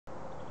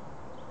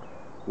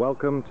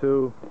Welcome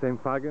to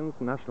St Fagans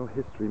National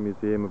History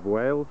Museum of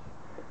Wales.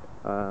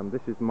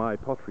 This is my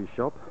pottery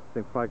shop,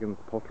 St Fagans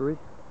Pottery.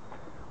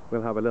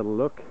 We'll have a little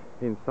look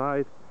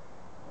inside,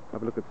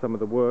 have a look at some of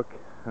the work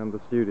and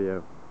the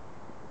studio.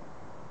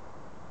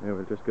 And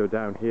we'll just go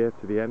down here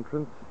to the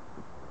entrance.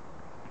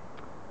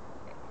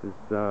 This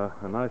is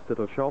a nice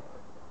little shop.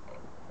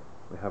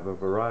 We have a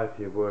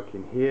variety of work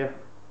in here,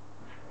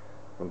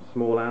 from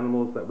small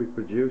animals that we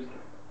produce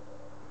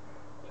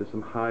to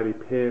some highly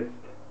pierced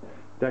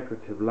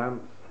decorative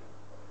lamps,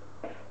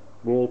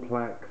 wall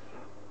plaques,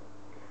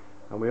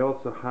 and we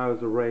also house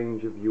a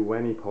range of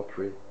Iwenny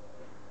pottery.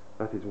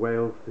 That is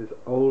Wales'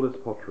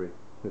 oldest pottery,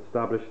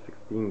 established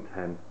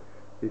 1610.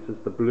 This is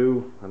the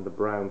blue and the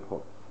brown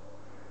pots.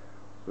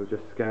 We'll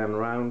just scan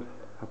around,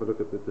 have a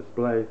look at the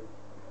display,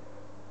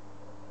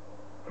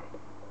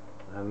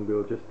 and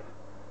we'll just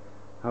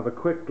have a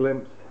quick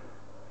glimpse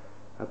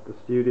at the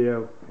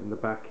studio in the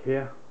back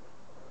here.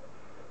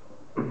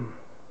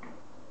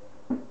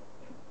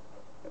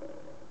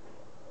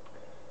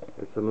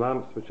 There's some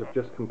lamps which I've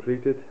just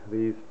completed.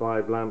 These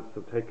 5 lamps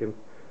have taken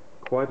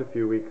quite a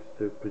few weeks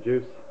to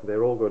produce.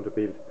 They're all going to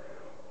be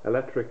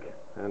electric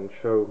and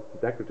show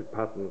decorative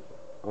patterns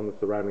on the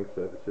surrounding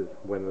surfaces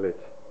when lit.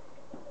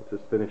 I'll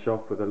just finish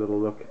off with a little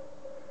look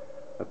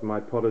at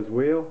my potter's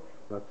wheel.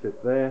 That's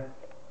it there.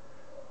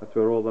 That's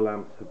where all the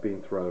lamps have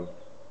been thrown.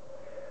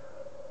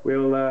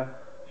 We'll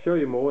show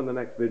you more in the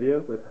next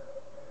video, but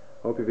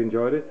hope you've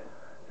enjoyed it.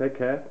 Take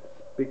care.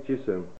 Speak to you soon.